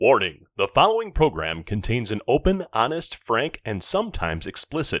Warning, the following program contains an open, honest, frank, and sometimes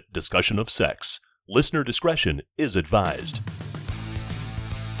explicit discussion of sex. Listener discretion is advised.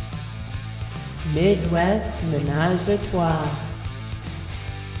 Midwest Ménage à Trois.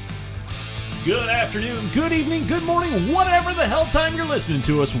 Good afternoon, good evening, good morning, whatever the hell time you're listening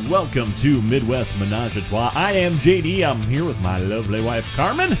to us. Welcome to Midwest Ménage à Trois. I am JD. I'm here with my lovely wife,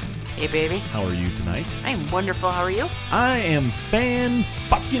 Carmen. Hey, baby. How are you tonight? I'm wonderful. How are you? I am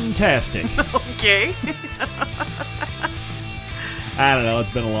fan-fucking-tastic. Okay. I don't know. It's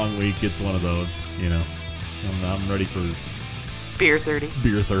been a long week. It's one of those, you know. I'm ready for Beer 30.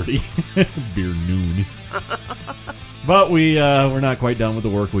 beer 30. Beer noon. But we're not quite done with the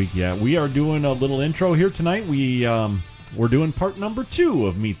work week yet. We are doing a little intro here tonight. We're doing part number 2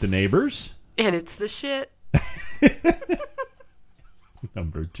 of Meet the Neighbors. And it's the shit.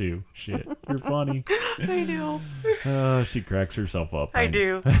 Number 2. Shit. You're funny. I know. She cracks herself up. I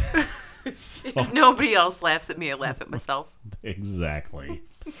do. If nobody else laughs at me, I laugh at myself. Exactly.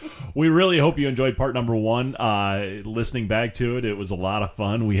 We really hope you enjoyed part number 1. Listening back to it, it was a lot of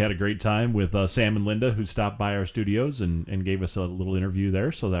fun. We had a great time with Sam and Linda, who stopped by our studios and gave us a little interview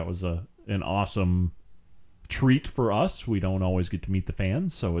there. So that was an awesome treat for us. We don't always get to meet the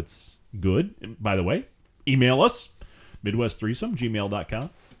fans, so it's good. And by the way, email us,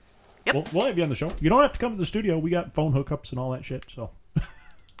 MidwestThreesome@gmail.com. Yep. We'll have you on the show. You don't have to come to the studio. We got phone hookups and all that shit, so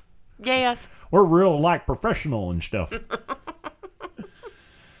Yes. we're real, professional and stuff.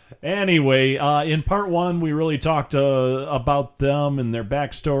 Anyway, in part 1, we really talked about them and their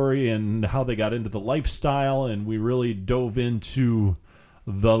backstory and how they got into the lifestyle, and we really dove into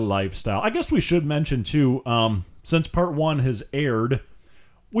the lifestyle. I guess we should mention, too, since part 1 has aired,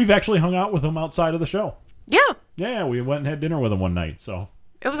 we've actually hung out with them outside of the show. Yeah. Yeah, we went and had dinner with them one night, so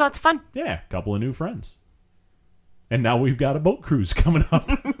It was lots of fun. yeah, a couple of new friends. And now we've got a boat cruise coming up.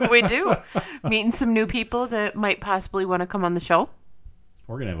 We do. Meeting some new people that might possibly want to come on the show.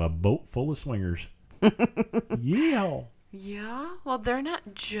 We're going to have a boat full of swingers. Yeah. Yeah. Well, they're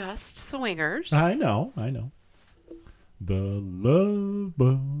not just swingers. I know. The Love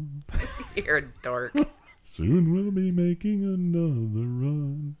Boat. You're a dork. Soon we'll be making another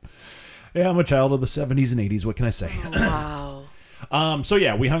run. Yeah, I'm a child of the 70s and 80s. What can I say? Wow. So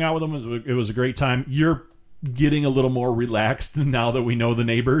yeah, we hung out with them. It was a great time. You're getting a little more relaxed now that we know the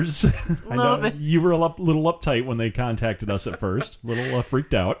neighbors. I know bit. you were a little uptight when they contacted us at first. A little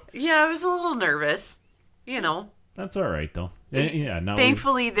freaked out. Yeah, I was a little nervous. You know. That's all right, though. Yeah, now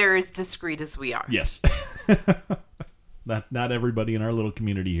Thankfully, they're as discreet as we are. yes. Not everybody in our little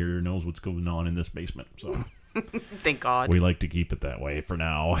community here knows what's going on in this basement, so Thank God. we like to keep it that way for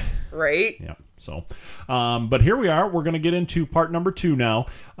now. Right? Yeah. So, but here we are. We're going to get into part number 2 now.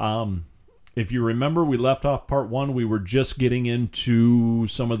 If you remember, we left off part 1. We were just getting into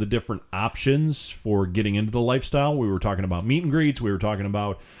some of the different options for getting into the lifestyle. We were talking about meet and greets. We were talking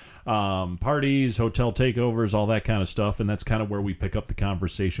about parties, hotel takeovers, all that kind of stuff. And that's kind of where we pick up the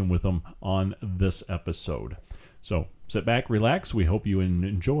conversation with them on this episode. So sit back, relax. We hope you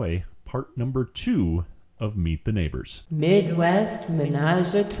enjoy part number 2 of Meet the Neighbors. Midwest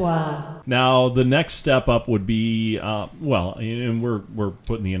Ménage à Trois. Now, the next step up would be, and we're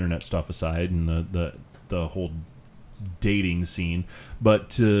putting the internet stuff aside and the whole dating scene,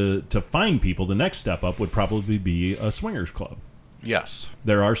 but to find people, the next step up would probably be a swingers club. Yes.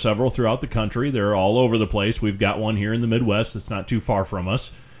 There are several throughout the country. They're all over the place. We've got one here in the Midwest that's not too far from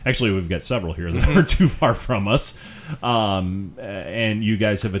us. Actually, we've got several here that aren't too far from us. And you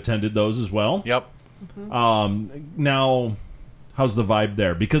guys have attended those as well. Yep. Now, how's the vibe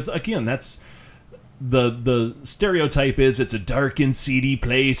there? Because again, that's the stereotype is it's a dark and seedy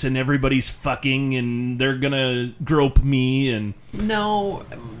place and everybody's fucking and they're gonna grope me and No,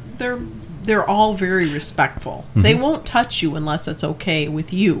 they're all very respectful. Mm-hmm. They won't touch you unless it's okay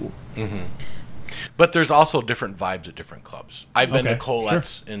with you. But there's also different vibes at different clubs. I've been Okay, to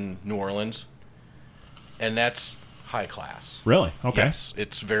Colette's in New Orleans, and that's high class. really okay. Yes,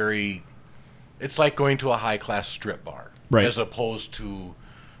 it's like going to a high class strip bar, Right. as opposed to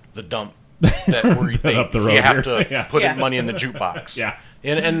the dump that where Up the road you have here. to Yeah. put Yeah. money in the jukebox. Yeah.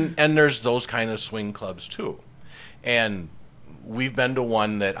 And there's those kind of swing clubs too, and we've been to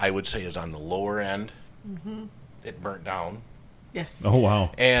one that I would say is on the lower end. It burnt down. Yes. Oh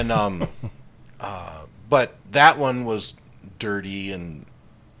wow. And but that one was dirty, and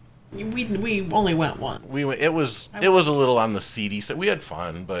We only went once. it was a little on the seedy side. We had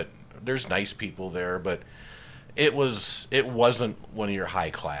fun, but there's nice people there, but it wasn't one of your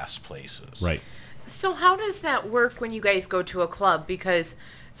high class places. Right. So how does that work when you guys go to a club? Because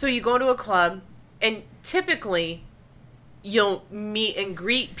so you go to a club, and typically you'll meet and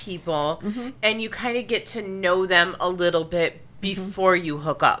greet people, and you kind of get to know them a little bit before you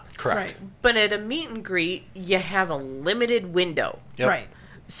hook up. Correct. But at a meet and greet, you have a limited window. Yep. Right.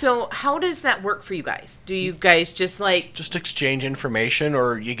 So how does that work for you guys? Do you guys just like... Just exchange information,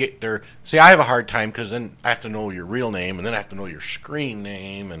 or you get their... See, I have a hard time because then I have to know your real name, and then I have to know your screen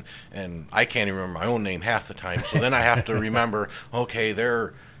name, and I can't even remember my own name half the time. So then I have to remember, okay,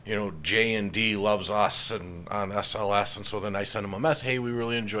 they're, J and D loves us and on SLS, and so then I send them a message, hey, we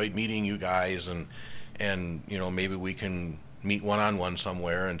really enjoyed meeting you guys, and maybe we can meet one-on-one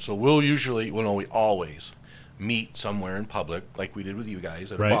somewhere. And so we'll usually, we always meet somewhere in public, like we did with you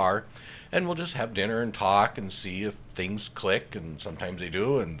guys at a bar, and we'll just have dinner and talk and see if things click, and sometimes they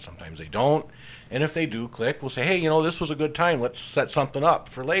do and sometimes they don't. And if they do click, we'll say, hey, this was a good time, let's set something up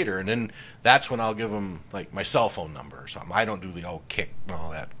for later. And then that's when I'll give them like my cell phone number or something. I don't do the old kick and all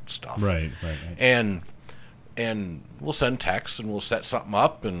that stuff. Right. And we'll send texts and we'll set something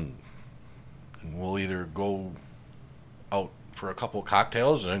up, and we'll either go out for a couple of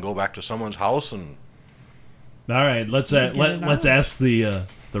cocktails and then go back to someone's house. And all right, let's ask the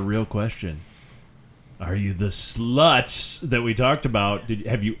real question. Are you the sluts that we talked about?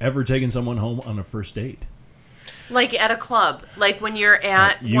 Have you ever taken someone home on a first date? Like at a club, like when you're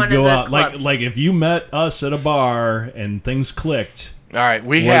at You one go of the out clubs. like if you met us at a bar and things clicked. all right,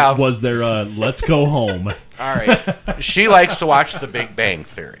 Was there a let's go home? All right. She likes to watch The Big Bang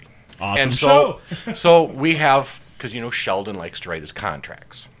Theory. Awesome And show. so we have, because Sheldon likes to write his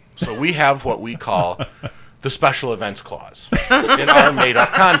contracts. So we have what we call the special events clause in our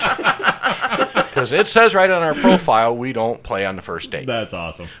made-up contract. Because it says right on our profile, we don't play on the first date. That's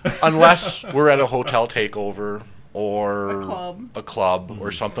awesome. Unless we're at a hotel takeover or A club.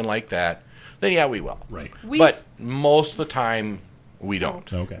 or something like that. Then, yeah, we will. Right. But most of the time, we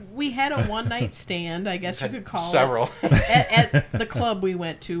don't. Okay. We had a one-night stand, I guess you could call Several. it, at the club we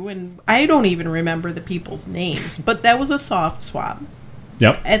went to, and I don't even remember the people's names, but that was a soft swap.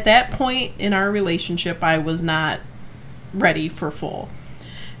 Yep. At that point in our relationship, I was not ready for full.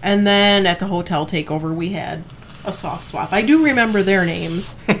 And then at the hotel takeover, we had a soft swap. I do remember their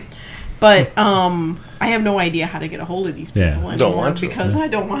names, but I have no idea how to get a hold of these people anymore Don't want to. because I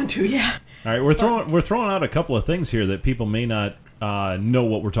don't want to. Yeah. All right, we're throwing out a couple of things here that people may not know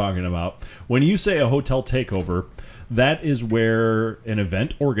what we're talking about. When you say a hotel takeover, that is where an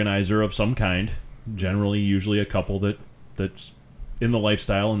event organizer of some kind, generally usually a couple that's in the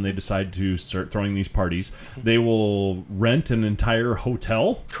lifestyle and they decide to start throwing these parties, they will rent an entire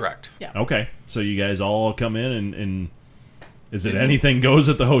hotel. Correct. Yeah. Okay, so you guys all come in and is it anything goes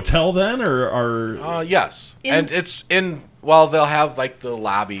at the hotel then, or Yes. And it's they'll have like the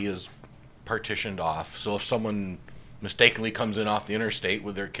lobby is partitioned off. So if someone mistakenly comes in off the interstate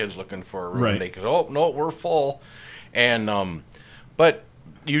with their kids looking for a room, Right. they go, oh, no, we're full. And, but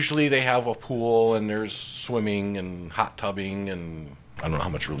usually they have a pool and there's swimming and hot tubbing, and I don't know how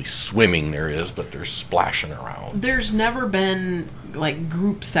much really swimming there is, but there's splashing around. There's never been like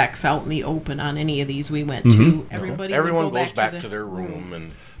group sex out in the open on any of these we went to. Everyone would go goes back to the their room. rooms.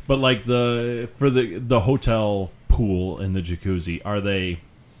 And but like for the hotel pool and the jacuzzi, are they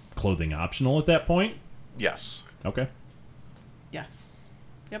clothing optional at that point? yes. Okay. Yes.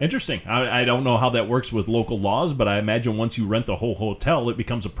 Interesting. I don't know how that works with local laws, but I imagine once you rent the whole hotel, it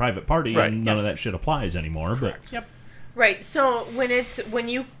becomes a private party, Right. and none of Yes. that shit applies anymore. Correct. Yep. Right. So when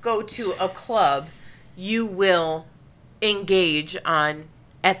you go to a club, you will engage at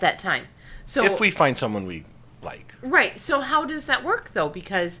that time. So If we find someone we like. right. So how does that work though?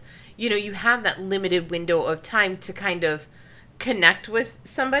 Because you have that limited window of time to kind of connect with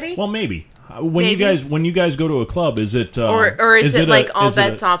somebody. But well, maybe when Maybe. you guys go to a club, is it or is it like all is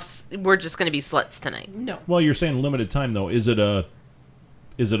it bets off? We're just going to be sluts tonight. No. Well, you're saying limited time though. Is it a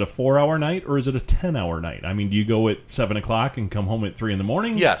 4-hour night or is it a 10-hour night? I mean, do you go at 7 o'clock and come home at 3 in the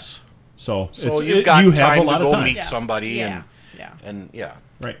morning? Yes. So You've got you have time a lot to of go time. meet Yes. somebody Yeah. Yeah. and yeah.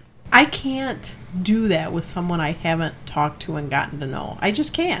 Right. I can't do that with someone I haven't talked to and gotten to know. I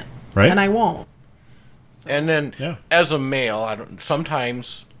just can't. Right. And I won't. And then, Yeah. as a male,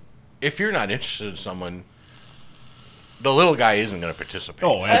 sometimes if you're not interested in someone, the little guy isn't going to participate.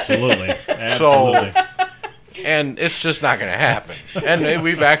 Oh, absolutely. Absolutely. And it's just not going to happen. And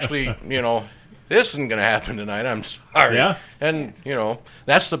we've actually, this isn't going to happen tonight. I'm sorry. Yeah. And,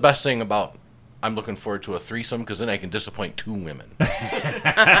 that's the best thing about I'm looking forward to a threesome, because then I can disappoint 2 women.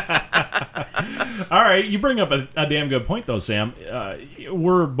 All right, you bring up a damn good point, though, Sam.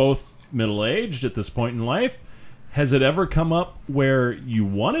 We're both middle-aged at this point in life. Has it ever come up where you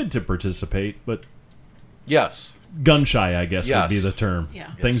wanted to participate, but Yes. gun shy, I guess Yes. would be the term.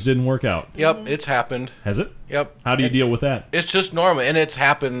 Yeah. Things didn't work out. Yep, it's happened. Has it? Yep. How do you deal with that? It's just normal, and it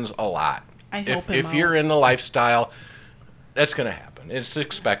happens a lot. I help him If out. you're in the lifestyle, that's going to happen. It's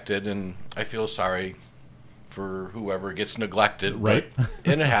expected, and I feel sorry for whoever gets neglected. Right.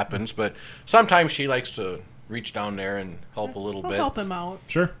 And it happens, but sometimes she likes to reach down there and help a little I'll bit. help him out.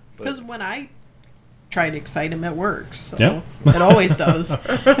 Sure. Because when I try to excite him, it works. So Yep. it always does.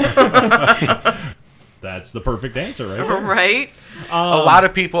 That's the perfect answer, right? there. Right? A lot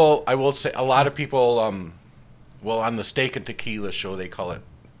of people, I will say, well, on the Steak and Tequila show, they call it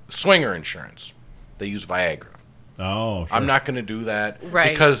swinger insurance. They use Viagra. Oh, sure. I'm not going to do that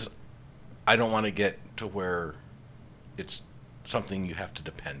Right. because I don't want to get to where it's something you have to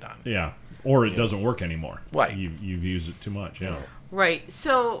depend on. Yeah. Or it doesn't work anymore. Right. You've used it too much, yeah. Right.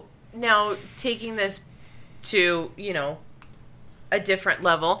 So now taking this to, a different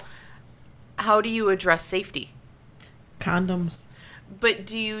level, how do you address safety? Condoms. But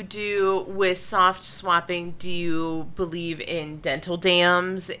do you do with soft swapping, do you believe in dental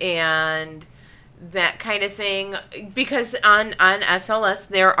dams and that kind of thing? Because on SLS,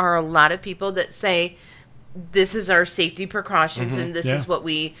 there are a lot of people that say this is our safety precautions and this Yeah. is what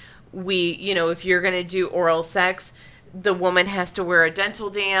we if you're going to do oral sex, the woman has to wear a dental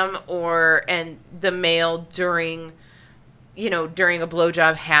dam and the male during a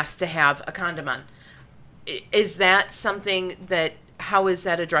blowjob has to have a condom on. Is that something how is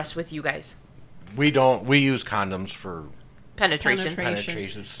that addressed with you guys? We use condoms for Penetration.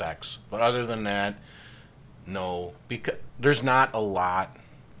 penetration sex. But other than that, no. Because there's not a lot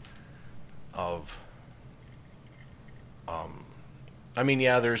of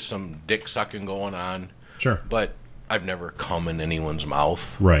there's some dick sucking going on, Sure. but I've never come in anyone's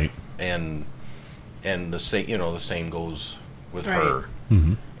mouth. Right. And the same goes with Right. her.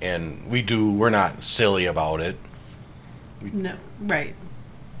 Mm-hmm. And we're not silly about it. No. Right.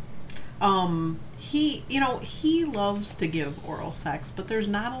 He loves to give oral sex, but there's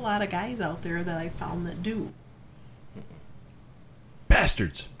not a lot of guys out there that I found that do.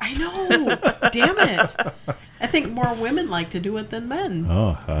 Bastards. I know. Damn it. I think more women like to do it than men.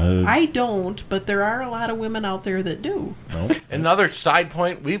 Oh, I don't, but there are a lot of women out there that do. no. Another side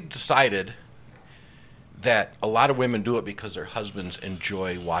point, we've decided that a lot of women do it because their husbands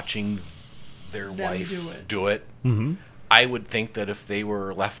enjoy watching their Them wife do it. Mm-hmm. I would think that if they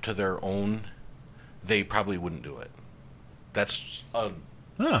were left to their own, they probably wouldn't do it. That's something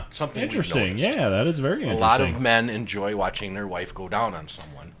we've interesting. noticed. Yeah, that is very A interesting. lot of men enjoy watching their wife go down on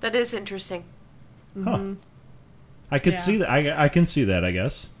someone. That is interesting. Huh. I could Yeah. see that. I can see that, I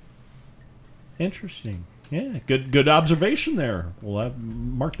guess. Interesting. Yeah, good observation there. We'll have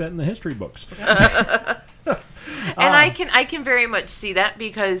mark that in the history books. And I can very much see that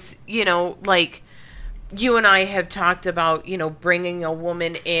because, like you and I have talked about, bringing a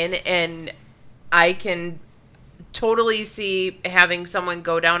woman in, and I can totally see having someone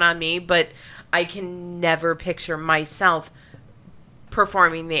go down on me, but I can never picture myself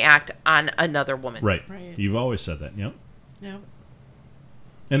performing the act on another woman. Right. Right. You've always said that. Yep. Yeah.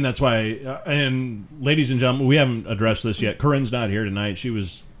 And that's why, and ladies and gentlemen, we haven't addressed this yet. Corinne's not here tonight. She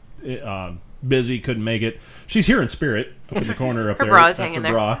was busy, couldn't make it. She's here in spirit, up in the corner up Her there. bra's That's hanging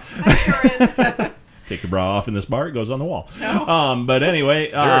her there. bra. Take your bra off in this bar, it goes on the wall. But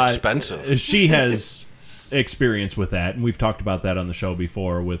anyway, They're expensive. She has experience with that, and we've talked about that on the show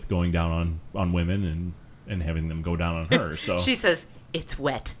before with going down on women and having them go down on her. So She says, it's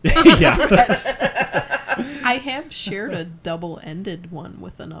wet. yeah. I have shared a double-ended one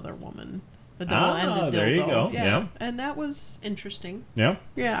with another woman. A double-ended dildo. there you go. Yeah. And that was interesting. Yeah.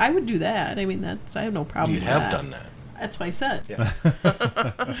 Yeah, I would do that. I mean, I have no problem You with have that. done that. That's what I said.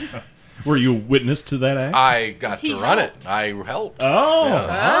 Yeah. Were you witness to that act? I got He to run it. helped. I helped. Oh,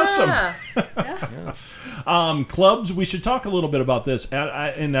 awesome. Ah. Yes. Clubs, we should talk a little bit about this.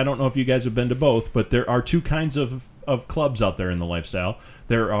 And I don't know if you guys have been to both, but there are two kinds of clubs out there in the lifestyle.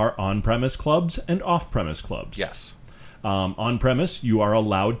 There are on-premise clubs and off-premise clubs. Yes. On-premise, you are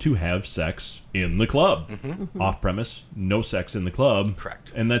allowed to have sex in the club. Off-premise, no sex in the club.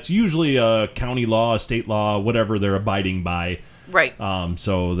 Correct. And that's usually a county law, a state law, whatever they're abiding by. Right.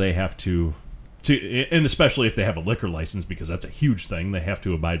 So they have to, and especially if they have a liquor license, because that's a huge thing. They have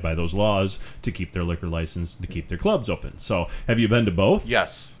to abide by those laws to keep their liquor license, to keep their clubs open. So have you been to both?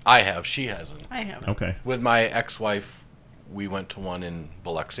 Yes, I have. She hasn't. I have. Okay. With my ex-wife, we went to one in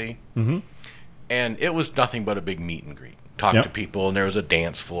Biloxi, and it was nothing but a big meet and greet. Talk Yep. to people, and there was a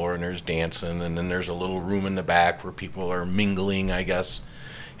dance floor, and there's dancing, and then there's a little room in the back where people are mingling, I guess,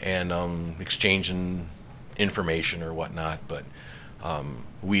 and exchanging information or whatnot. But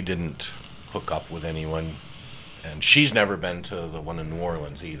we didn't hook up with anyone And she's never been to the one in New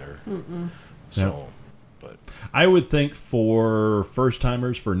Orleans either. So, but I would think for first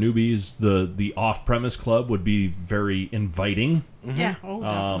timers, for newbies, the off premise club would be very inviting. Yeah. Oh,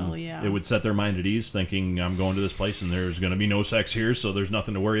 definitely. Yeah. It would set their mind at ease, thinking I'm going to this place and there's going to be no sex here, so there's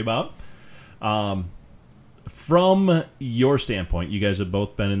nothing to worry about. From your standpoint, you guys have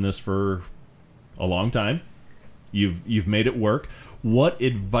both been in this for a long time. You've made it work. What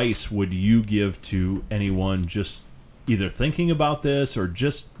advice would you give to anyone just either thinking about this or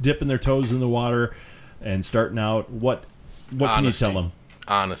just dipping their toes in the water and starting out? What can you tell them?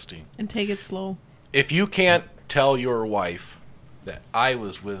 Honesty. And take it slow. If you can't tell your wife that I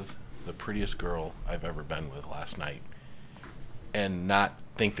was with the prettiest girl I've ever been with last night and not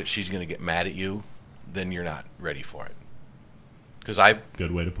think that she's going to get mad at you, then you're not ready for it. Because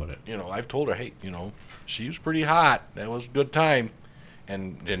Good way to put it. I've told her, hey, she was pretty hot. That was a good time.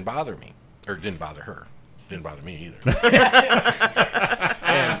 And it didn't bother me. Or it didn't bother her. Didn't bother me either.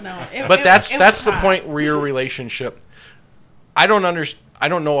 But that's the point where your relationship, I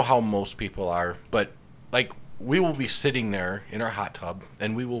don't know how most people are, but like we will be sitting there in our hot tub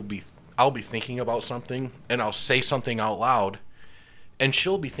and I'll be thinking about something and I'll say something out loud and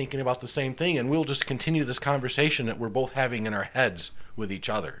she'll be thinking about the same thing and we'll just continue this conversation that we're both having in our heads with each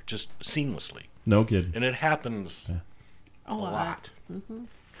other, just seamlessly. No kidding. And it happens a lot.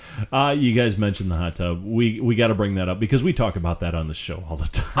 You guys mentioned the hot tub. We got to bring that up because we talk about that on the show all the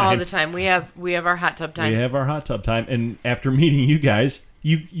time. All the time. We have our hot tub time. We have our hot tub time, and after meeting you guys,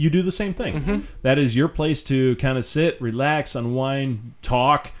 you do the same thing. That is your place to kind of sit, relax, unwind,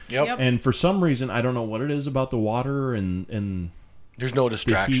 talk. Yep. And for some reason, I don't know what it is about the water and there's no the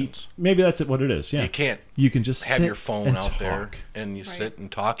distractions. heat. Maybe that's what it is. Yeah. You can just have sit your phone and out talk. there and you sit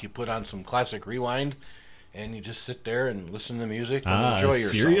and talk. You put on some classic rewind and you just sit there and listen to music and enjoy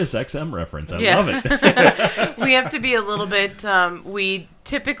yourself. Sirius XM reference. I love it. We have to be a little bit, we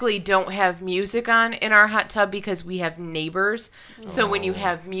typically don't have music on in our hot tub because we have neighbors. So when you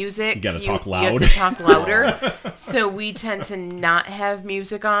have music, You gotta talk You loud. have to talk louder. So we tend to not have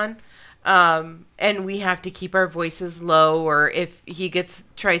music on. And we have to keep our voices low, or if he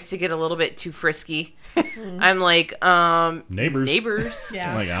tries to get a little bit too frisky, I'm like, neighbors.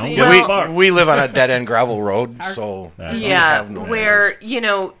 Yeah. Like, I don't See, give a fuck. We live on a dead-end gravel road, so That's we Yeah, have no where,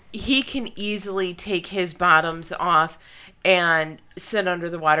 neighbors. he can easily take his bottoms off and sit under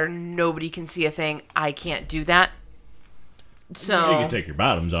the water. Nobody can see a thing. I can't do that. So You can take your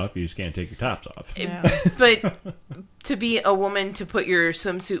bottoms off. You just can't take your tops off. Yeah. But to be a woman to put your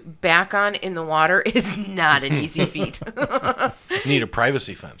swimsuit back on in the water is not an easy feat. Need a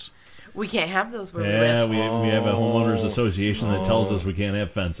privacy fence. We can't have those where we Yeah, live. we have a homeowners association that tells us we can't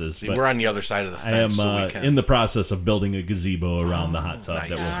have fences. See, but we're on the other side of the I am fence, so we can. in the process of building a gazebo around the hot tub that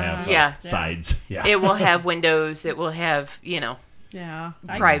will nice. have Yeah. sides. Yeah. It will have windows. It will have, Yeah.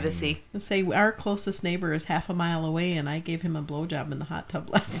 privacy. I say our closest neighbor is half a mile away, and I gave him a blowjob in the hot tub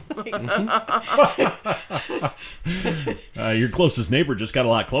last night. Your closest neighbor just got a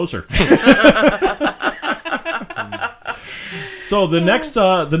lot closer. So the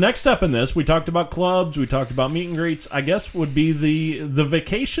next step in this, we talked about clubs, we talked about meet and greets. I guess would be the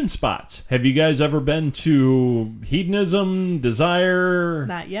vacation spots. Have you guys ever been to Hedonism, Desire?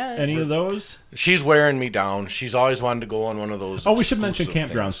 Not yet. Any of those? She's wearing me down. She's always wanted to go on one of those. Oh, we should mention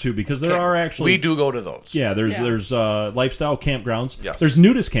exclusive campgrounds things. too, because there are actually We do go to those. Yeah, there's Yeah. lifestyle campgrounds. Yes. There's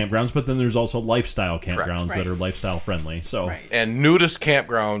nudist campgrounds, but then there's also lifestyle campgrounds Right. that are lifestyle friendly. So Right. And nudist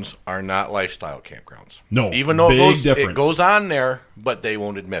campgrounds are not lifestyle campgrounds. No, Even though big it difference. goes on there, but they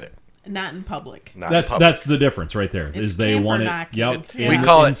won't admit it. Not in public. Not in public. that's the difference right there. Is they camper want it? knocking. Yep. Yeah. We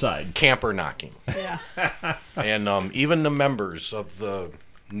call inside. it camper knocking. Yeah. And even the members of the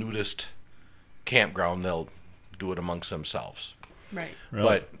nudist campground, they'll do it amongst themselves. Right.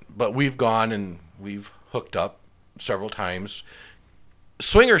 Really? But we've gone and we've hooked up several times.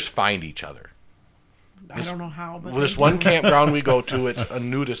 Swingers find each other. I don't know how, but Well, this they one do. campground we go to, it's a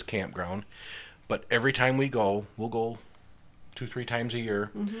nudist campground. But every time we go, we'll go 2-3 times a year.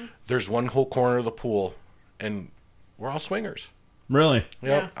 Mm-hmm. There's one whole corner of the pool, and we're all swingers. Really?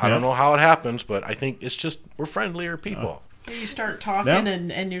 Yep. Yeah. I don't know how it happens, but I think it's just we're friendlier people. You start talking, Yeah.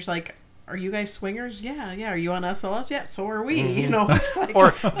 and you're just like, "Are you guys swingers? Yeah, yeah. Are you on SLS? Yeah, so are we." You know, it's like,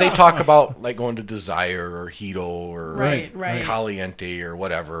 Or they talk about like going to Desire or Hito or right. Caliente or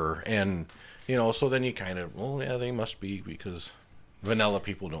whatever, and so then you kind of, well, yeah, they must be because vanilla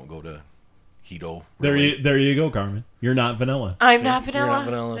people don't go to Hito. There Really. you go, Carmen. You're not vanilla. I'm not You're vanilla. not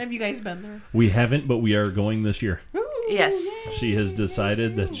vanilla. Have you guys been there? We haven't, but we are going this year. Yes. She has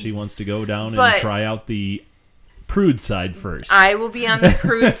decided that she wants to go down and But- try out the prude side first. I will be on the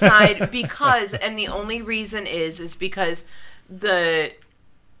prude side because, and the only reason is because the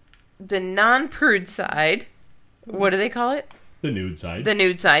non-prude side, what do they call it? The nude side. The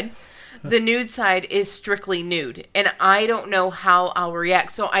nude side. The nude side is strictly nude, and I don't know how I'll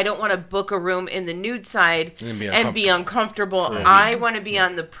react. So I don't want to book a room in the nude side and be uncomfortable. I want to be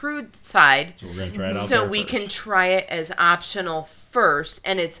on the prude side, So we're gonna try it out so there we first. can try it as optional first,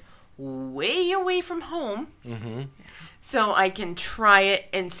 and it's way away from home. Mm-hmm. So I can try it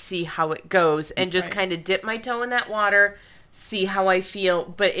and see how it goes, and just kind of dip my toe in that water, see how I feel.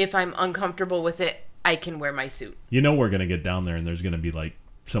 But if I'm uncomfortable with it, I can wear my suit. You know we're gonna get down there, and there's gonna be like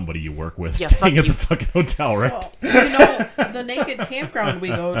somebody you work with Yeah, staying fuck at you. the fucking hotel, right? Well, you know, the naked campground we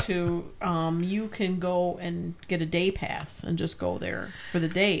go to, you can go and get a day pass and just go there for the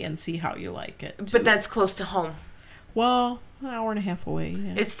day and see how you like it. But that's close to home. Well, an hour and a half away.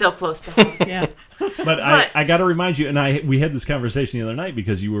 Yeah. It's still close to home. Yeah. But I got to remind you, and we had this conversation the other night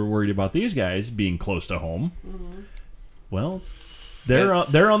because you were worried about these guys being close to home. Mm-hmm. Well, they're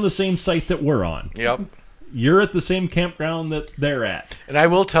on the same site that we're on. Yep. You're at the same campground that they're at. And I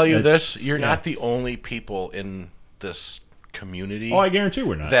will tell you That's- this: you're yeah. not the only people in this community Oh, I guarantee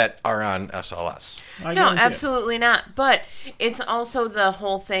we're not. that are on SLS. I No, guarantee it. absolutely not. But it's also the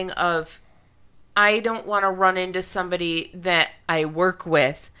whole thing of I don't want to run into somebody that I work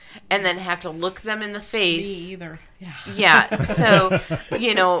with and then have to look them in the Me face. either. Yeah. Yeah. So,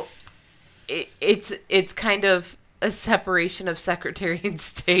 it's kind of a separation of Secretary and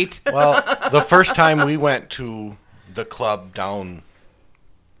State. Well, the first time we went to the club down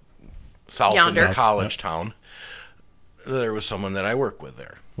south Yonder. of the college town, there was someone that I work with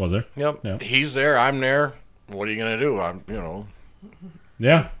there. Was there? Yep. Yeah. He's there. I'm there. What are you gonna do?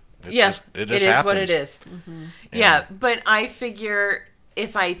 Yeah. It's Yeah, just, it it just is happens. what it is. Yeah, but I figure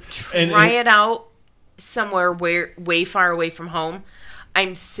if I And- try it out somewhere way far away from home,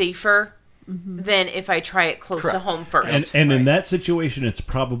 I'm safer than if I try it close to Correct. home first. And in that situation, it's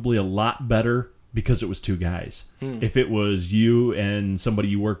probably a lot better because it was two guys. If it was you and somebody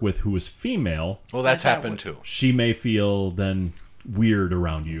you work with who was female, Well, that's happened too. she may feel then weird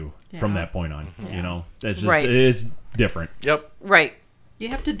around you from Yeah. that point on. You know, it's just Right. it is different. Yep. Right. You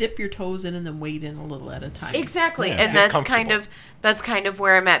have to dip your toes in and then wade in a little at a time. Exactly. Yeah. And Get that's kind of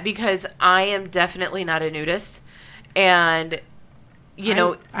where I'm at because I am definitely not a nudist. And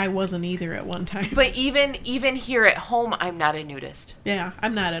I wasn't either at one time. but even here at home I'm not a nudist. Yeah,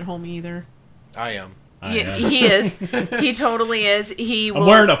 I'm not at home either. I am. He is. He totally is. He I'm will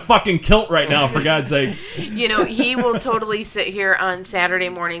wearing a fucking kilt right now, for God's sakes. he will totally sit here on Saturday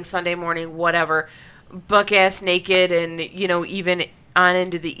morning, Sunday morning, whatever, buck ass naked, and even on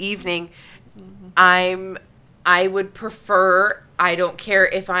into the evening. I would prefer. I don't care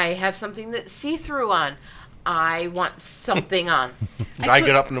if I have something that's see-through on. I want something on. I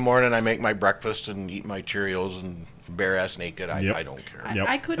get up in the morning, I make my breakfast and eat my Cheerios and bare ass naked. Yep. I don't care. Yep.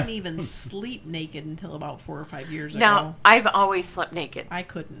 I couldn't even sleep naked until about 4 or 5 years Now ago. I've always slept naked. I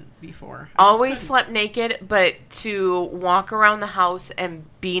couldn't before. I just Always couldn't. slept naked, but to walk around the house and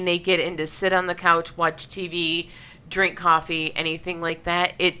be naked and to sit on the couch, watch TV, drink coffee, anything like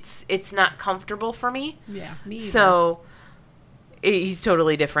that, it's not comfortable for me. Yeah, me either. So he's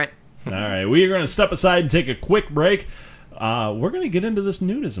totally different. All right, we are going to step aside and take a quick break. We're going to get into this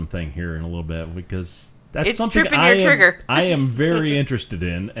nudism thing here in a little bit because that's It's something tripping your trigger. I am very interested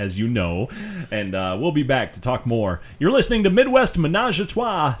in, as you know, and we'll be back to talk more. You're listening to Midwest Menage a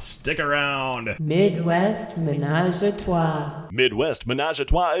Trois. Stick around. Midwest Menage a Trois. Midwest Menage a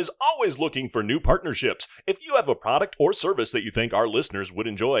Trois is always looking for new partnerships. If you have a product or service that you think our listeners would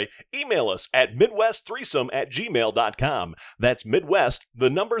enjoy, email us at midwestthreesome@gmail.com. That's Midwest, the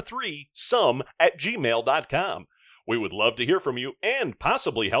number 3, some@gmail.com. We would love to hear from you and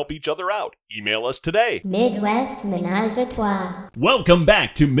possibly help each other out. Email us today. Midwest Menage a Trois. Welcome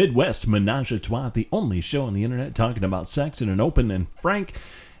back to Midwest Menage a Trois, the only show on the internet talking about sex in an open and frank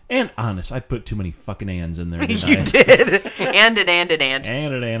and honest. I put too many fucking ands in there, didn't You I? did. And.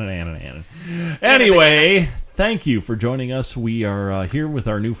 And. Anyway, thank you for joining us. We are here with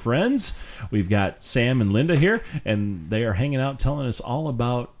our new friends. We've got Sam and Linda here, and they are hanging out telling us all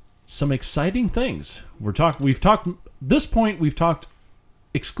about some exciting things. We've talked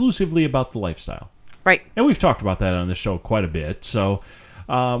exclusively about the lifestyle. Right. And we've talked about that on the show quite a bit. So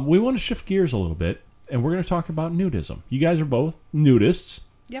we want to shift gears a little bit, and we're going to talk about nudism. You guys are both nudists.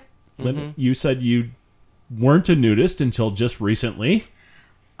 Yep. Linda, you said you weren't a nudist until just recently.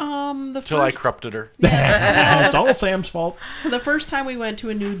 Until I corrupted her. It's all Sam's fault. The first time we went to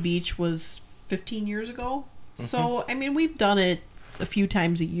a nude beach was 15 years ago. So, I mean, we've done it a few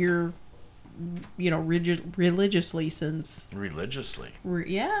times a year religiously since. Religiously.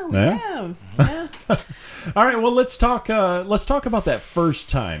 Yeah. All right, well, let's talk about that first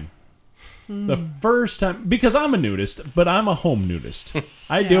time. The first time, because I'm a nudist, but I'm a home nudist.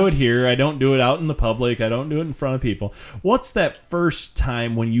 I do it here. I don't do it out in the public. I don't do it in front of people. What's that first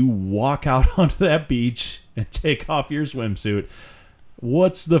time when you walk out onto that beach and take off your swimsuit?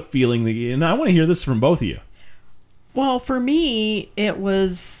 What's the feeling and I want to hear this from both of you. Well, for me, I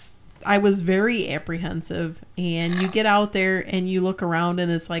was very apprehensive, and you get out there and you look around and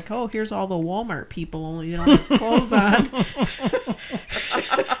it's like, oh, here's all the Walmart people, only they don't have clothes on.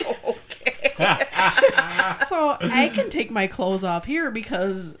 So I can take my clothes off here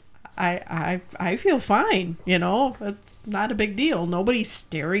because I feel fine, it's not a big deal. Nobody's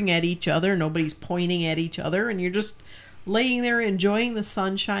staring at each other, nobody's pointing at each other, and you're just laying there enjoying the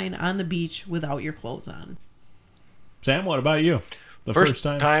sunshine on the beach without your clothes on. Sam, what about you? The first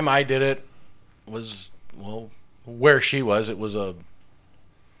time I did it was, where she was. It was a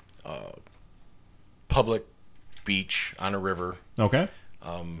public beach on a river. Okay.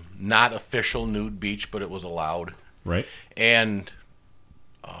 Not official nude beach, but it was allowed. Right. And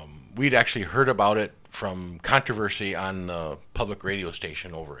we'd actually heard about it from controversy on the public radio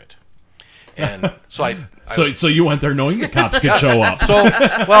station over it. And so so you went there knowing the cops could show up. So,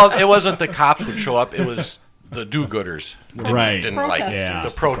 well, it wasn't the cops would show up. It was the do-gooders. Didn't like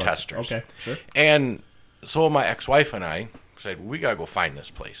the protesters. Okay, sure. And so my ex-wife and I said, we got to go find this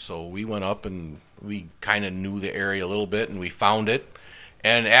place. So we went up and we kind of knew the area a little bit, and we found it.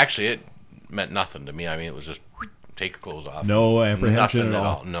 And actually, it meant nothing to me. I mean, it was just take your clothes off. No apprehension nothing at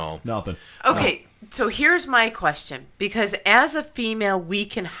all. No. Nothing. Okay, so here's my question. Because as a female, we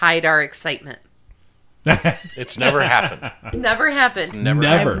can hide our excitement. It's never happened. Never happened. Never.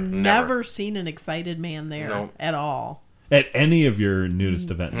 I've never seen an excited man there at all. At any of your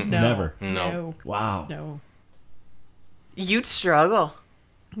nudist events? No. Never. No. Wow. No. You'd struggle.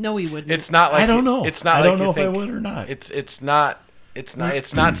 No, he wouldn't. It's not like I don't know. It's not. I like don't know you if think. I would or not.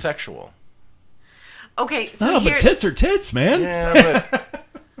 It's not sexual. Okay, so But tits are tits, man. Yeah, but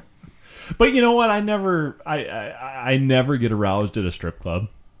But you know what? I never get aroused at a strip club.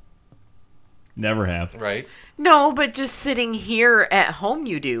 Never have. right. No, but just sitting here at home,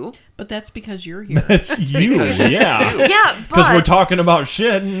 you do. But that's because you're here. That's you, yeah. Yeah, Because we're but talking about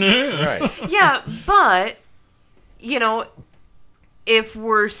shit. Right. yeah, but if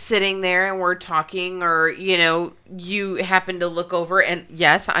we're sitting there and we're talking, or you happen to look over and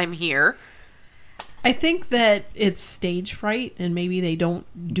yes, I'm here. I think that it's stage fright, and maybe they don't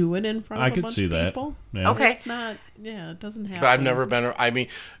do it in front of a bunch of people. Yeah. Okay. It's not. Yeah, it doesn't happen. But I've never been. I mean,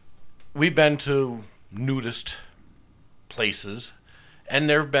 we've been to nudist places, and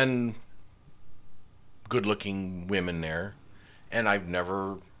there've been good-looking women there, and I've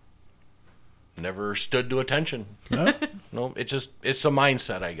never stood to attention. Huh? No, it's a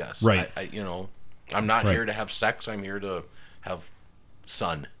mindset, I guess. Right. I'm not Right. here to have sex. I'm here to have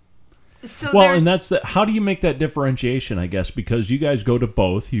sun. So Well, there's, and that's how do you make that differentiation, I guess, because you guys go to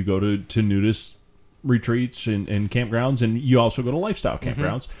both. You go to nudist retreats and campgrounds, and you also go to lifestyle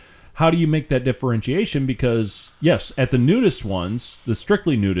campgrounds. How do you make that differentiation? Because, yes, at the nudist ones, the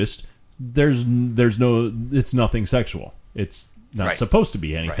strictly nudist, there's no, it's nothing sexual. It's not Right. supposed to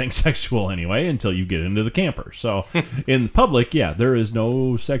be anything sexual anyway until you get into the camper. So in the public, there is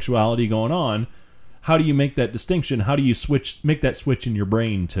no sexuality going on. How do you make that distinction? How do you make that switch in your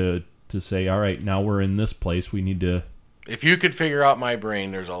brain to say, all right, now we're in this place, we need to... If you could figure out my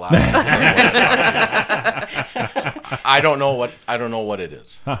brain, there's a lot of people I want to talk to. I don't know what it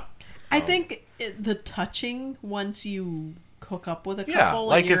is. I think the touching, once you hook up with a couple, Yeah,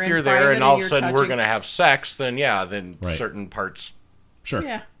 like and if you're in there private and all of a you're sudden we're touching- going to have sex, then Right. certain parts. Sure.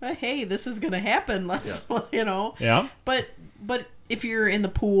 Yeah, hey, this is gonna happen. Let's Yeah. But if you're in the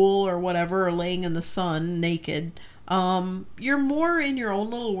pool or whatever, or laying in the sun naked, you're more in your own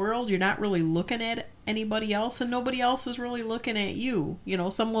little world. You're not really looking at anybody else, and nobody else is really looking at you.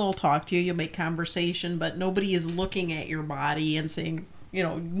 Someone will talk to you, you'll make conversation, but nobody is looking at your body and saying,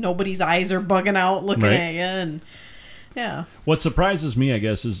 nobody's eyes are bugging out looking Right. at you, and yeah. What surprises me, I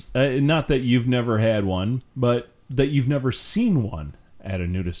guess, is not that you've never had one, but that you've never seen one at a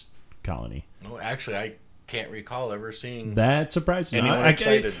nudist colony. No, actually, I can't recall ever seeing. That surprises me. Anyone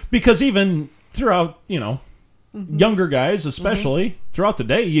excited? Because even throughout, younger guys especially, throughout the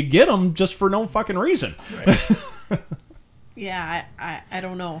day, you get them just for no fucking reason. Yeah, I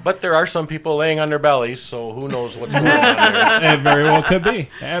don't know. But there are some people laying on their bellies, so who knows what's going on there. It very well could be.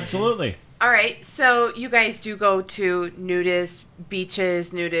 Absolutely. all right, so you guys do go to nudist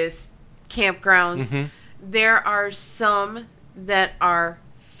beaches, nudist campgrounds. There are some that are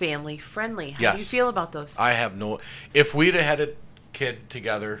family friendly. How do you Yes. feel about those? I have no. If we'd have had a kid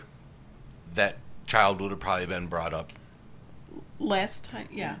together, that child would have probably been brought up Last time,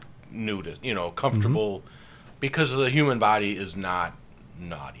 yeah. nudist, comfortable, because the human body is not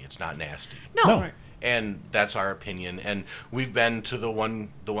naughty. It's not nasty. No. Right. And that's our opinion. And we've been to the one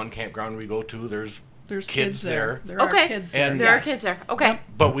campground we go to. There's kids there. There Okay. are kids there. And- There are yes. kids there. Okay.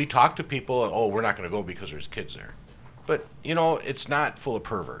 But we talk to people. Oh, we're not going to go because there's kids there. But it's not full of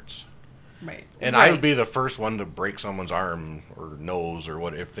perverts. Right. And I Right. would be the first one to break someone's arm or nose or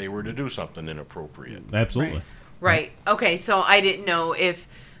what if they were to do something inappropriate. Absolutely. Right. Okay. So I didn't know if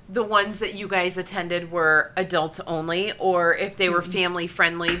the ones that you guys attended were adult only or if they were family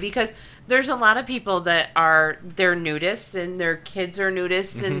friendly, because there's a lot of people that they're nudists and their kids are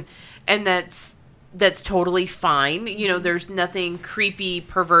nudists and that's totally fine. There's nothing creepy,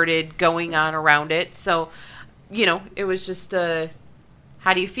 perverted going on around it. So, it was just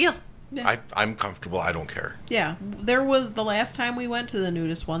how do you feel? I'm comfortable. I don't care. Yeah, there was the last time we went to the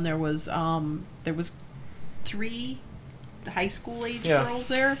nudist one. There was 3 high school age Yeah. girls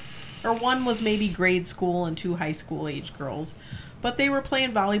there, or one was maybe grade school and 2 high school age girls. But they were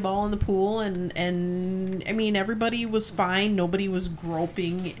playing volleyball in the pool, and I mean everybody was fine. Nobody was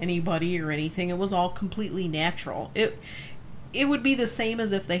groping anybody or anything. It was all completely natural. It would be the same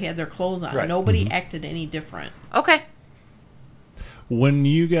as if they had their clothes on. Right. Nobody acted any different. Okay. When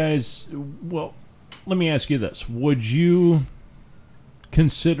you guys, well, let me ask you this: would you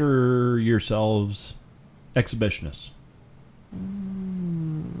consider yourselves exhibitionists?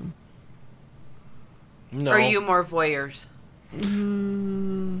 No. Are you more voyeurs?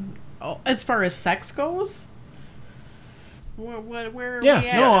 Oh, as far as sex goes, where are we Yeah,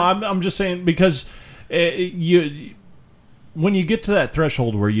 at? no, I'm just saying because you when you get to that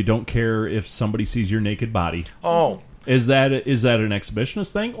threshold where you don't care if somebody sees your naked body, Oh, is that an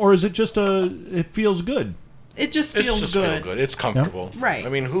exhibitionist thing, or is it just it feels good? It just it's feels just good. feel good. It's comfortable. Right. I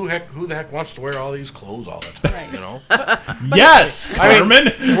mean, who the heck wants to wear all these clothes all the time? Right. Yes, I Carmen.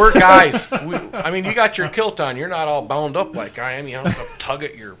 mean, we're guys. You got your kilt on. You're not all bound up like I am. You don't have to tug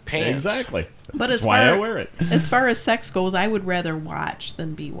at your pants. Exactly. But That's as why far I wear it. as far as sex goes, I would rather watch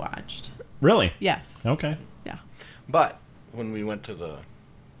than be watched. Really? Yes. Okay. Yeah. But when we went to the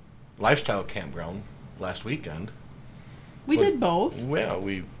lifestyle campground last weekend, We did both. well,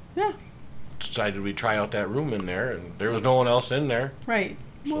 we Yeah. decided we'd try out that room in there, and there was no one else in there. Right.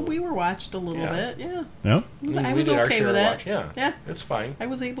 Well, we were watched a little Yeah. bit. Yeah. No. I we was did our okay share with of it. watch. Yeah. Yeah. It's fine. I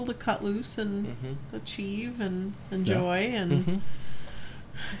was able to cut loose and Mm-hmm. achieve and enjoy and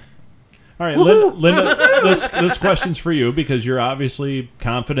All right, Linda, this question's for you because you're obviously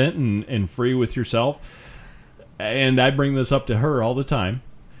confident and free with yourself. And I bring this up to her all the time.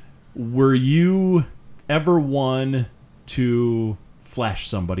 Were you ever one to flash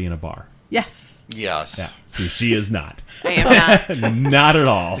somebody in a bar? yes. Yes. Yeah. See, she is not. I am not. Not at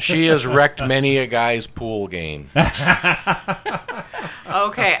all. She has wrecked many a guy's pool game.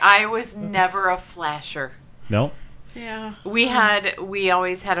 Okay, I was never a flasher. No? Yeah. We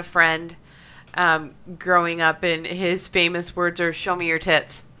always had a friend growing up, and his famous words are "Show me your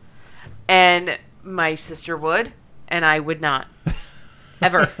tits," and my sister would, and I would not,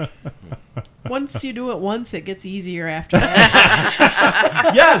 ever. Once you do it once, it gets easier after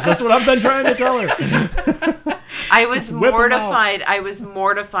that. Yes, that's what I've been trying to tell her. I was Whip 'em out. mortified. I was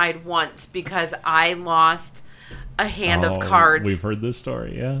mortified once because I lost a hand of cards. We've heard this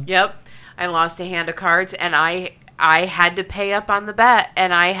story, yeah. Yep, I lost a hand of cards, and I had to pay up on the bet,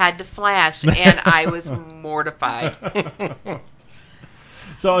 and I had to flash, and I was mortified.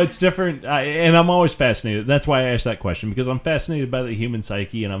 So it's different, and I'm always fascinated. That's why I asked that question, because I'm fascinated by the human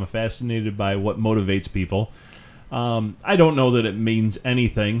psyche, and I'm fascinated by what motivates people. I don't know that it means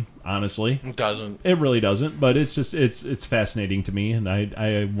anything, honestly. It doesn't. It really doesn't, but it's just it's fascinating to me, and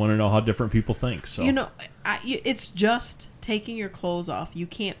I want to know how different people think. So You know, it's just taking your clothes off. You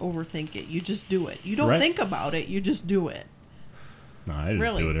can't overthink it. You just do it. You don't Right. think about it. You just do it. no, I just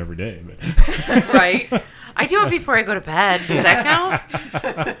Really? do it every day. But. Right? I do it before I go to bed. Does that count?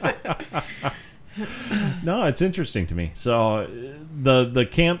 No, it's interesting to me. So the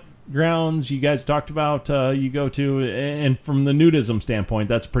campgrounds you guys talked about, you go to, and from the nudism standpoint,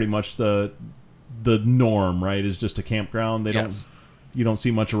 that's pretty much the norm, right? Is just a campground. They Yes. you don't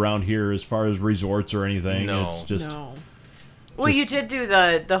see much around here as far as resorts or anything. No. It's just No. Well, you did do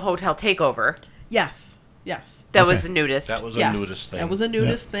the hotel takeover. Yes. Yes. That Okay. was the nudist. That was a Yes. nudist thing. That was a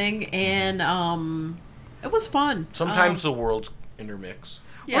nudist thing, and it was fun. Sometimes the worlds intermix.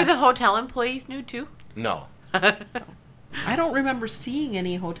 Were the hotel employees nude too? No. I don't remember seeing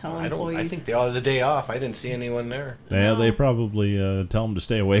any hotel employees. I think they all had the day off. I didn't see anyone there. Yeah, they probably tell them to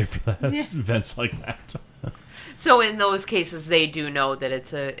stay away from that events like that. So in those cases, they do know that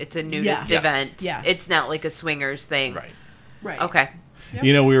it's a nudist Yes. event. Yes. It's not like a swingers thing. Right. Right. Okay. Yep.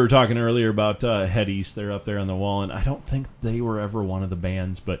 You know, we were talking earlier about Head East. They're up there on the wall, and I don't think they were ever one of the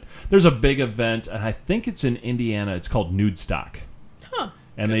bands, but there's a big event, and I think it's in Indiana. It's called Nude Stock. Huh.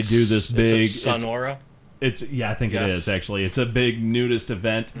 And they do this big... It's at Sonora. Yeah, I think it Yes. is, actually. It's a big nudist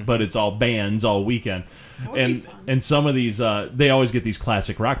event, but it's all bands all weekend. That would be fun. And some of these, they always get these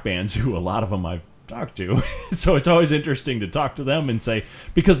classic rock bands, who a lot of them I've talked to. So it's always interesting to talk to them and say,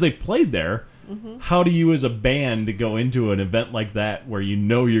 because they played there, how do you as a band go into an event like that where you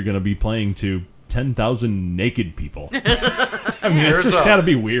know you're going to be playing to 10,000 naked people? I mean, it's just got to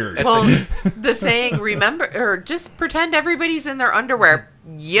be weird. Well, the saying, remember, or just pretend everybody's in their underwear.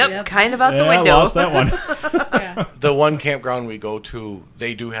 Yep. Kind of out the I window. lost that one. Yeah. The one campground we go to,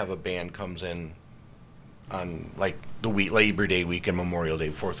 they do have a band comes in on like the week, Labor Day weekend, Memorial Day,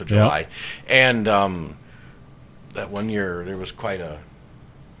 4th of July, and that one year there was quite a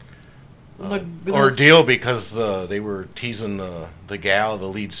ordeal because they were teasing the gal, the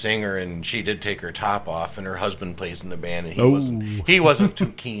lead singer, and she did take her top off, and her husband plays in the band, and he wasn't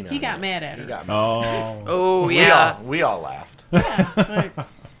too keen on He got it. mad at He her. got mad. Oh. Oh, yeah. We all laughed. Right.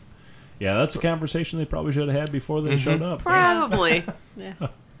 Yeah, that's a conversation they probably should have had before they showed up. Probably. Yeah.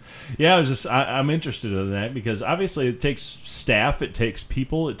 Yeah, I'm interested in that because obviously it takes staff, it takes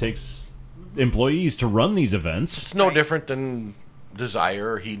people, it takes employees to run these events. It's no different than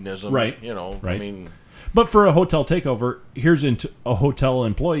Desire or Hedonism. Right. You know, Right. I mean, But for a hotel takeover, here's a hotel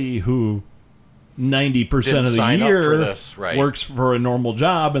employee who 90% Didn't of the sign up year for this, right. works for a normal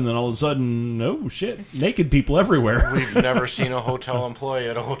job, and then all of a sudden, oh shit, naked people everywhere. we've never seen a hotel employee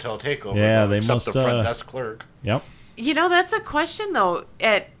at a hotel takeover. Yeah, though, they except must, the front desk clerk. Yep. You know, that's a question, though.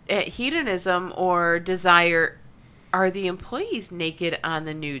 At Hedonism or Desire, are the employees naked on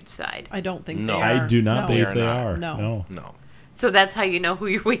the nude side? I don't think No. they are. I do not No. believe They they are are. not. No. No. So that's how you know who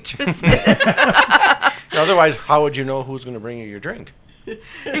your waitress is. Otherwise, how would you know who's going to bring you your drink?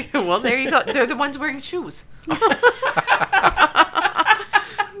 Well, there you go. They're the ones wearing shoes.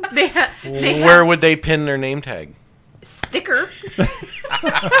 Where would they pin their name tag? Sticker.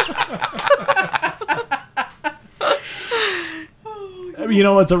 I mean, you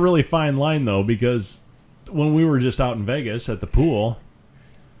know, it's a really fine line, though, because when we were just out in Vegas at the pool,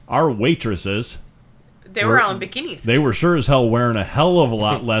 our waitresses, They were all in bikinis. they were sure as hell wearing a hell of a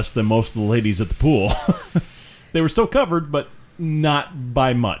lot less than most of the ladies at the pool. They were still covered, but not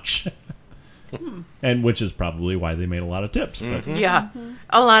by much. And which is probably why they made a lot of tips. But Yeah.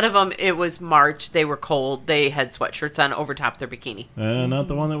 A lot of them, it was March. They were cold. They had sweatshirts on over top their bikini. not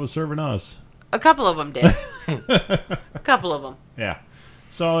the one that was serving us. A couple of them did. A couple of them. Yeah.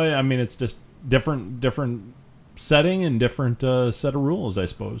 So, I mean, it's just different setting and different set of rules, I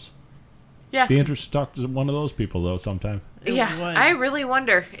suppose. Yeah. Be interested to talk to one of those people, though, sometime. It Yeah. would. I really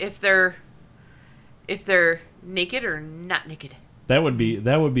wonder if they're naked or not naked. That would be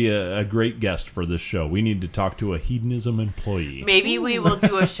a great guest for this show. We need to talk to a hedonism employee. Maybe we will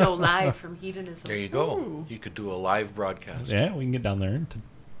do a show live from Hedonism. There you go. You could do a live broadcast. Yeah, we can get down there and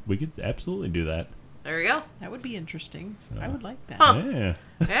we could absolutely do that. There we go. That would be interesting. I would like that. Huh. Yeah.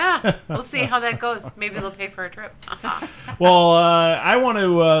 Yeah. We'll see how that goes. Maybe they'll pay for a trip. Well, I want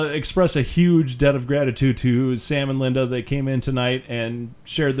to express a huge debt of gratitude to Sam and Linda that came in tonight and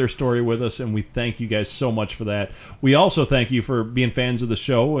shared their story with us, and we thank you guys so much for that. We also thank you for being fans of the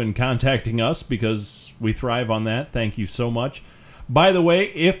show and contacting us because we thrive on that. Thank you so much. By the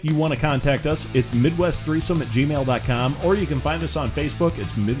way, if you want to contact us, it's MidwestThreesome@gmail.com, or you can find us on Facebook.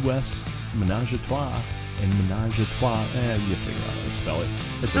 It's Midwest Menage a Trois. And Menage a Trois, you figure out how to spell it.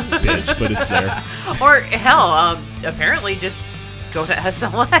 It's a bitch, but it's there. Or, hell, apparently just go to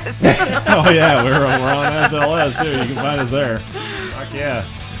SLS. Oh, yeah, we're on SLS, too. You can find us there. Fuck yeah.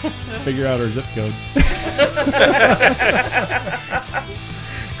 Figure out our zip code.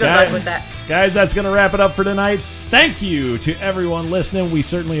 Good luck with that. Guys, that's going to wrap it up for tonight. Thank you to everyone listening. We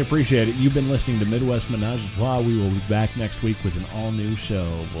certainly appreciate it. You've been listening to Midwest Menage a Trois. We will be back next week with an all-new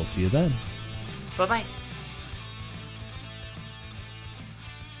show. We'll see you then. Bye-bye.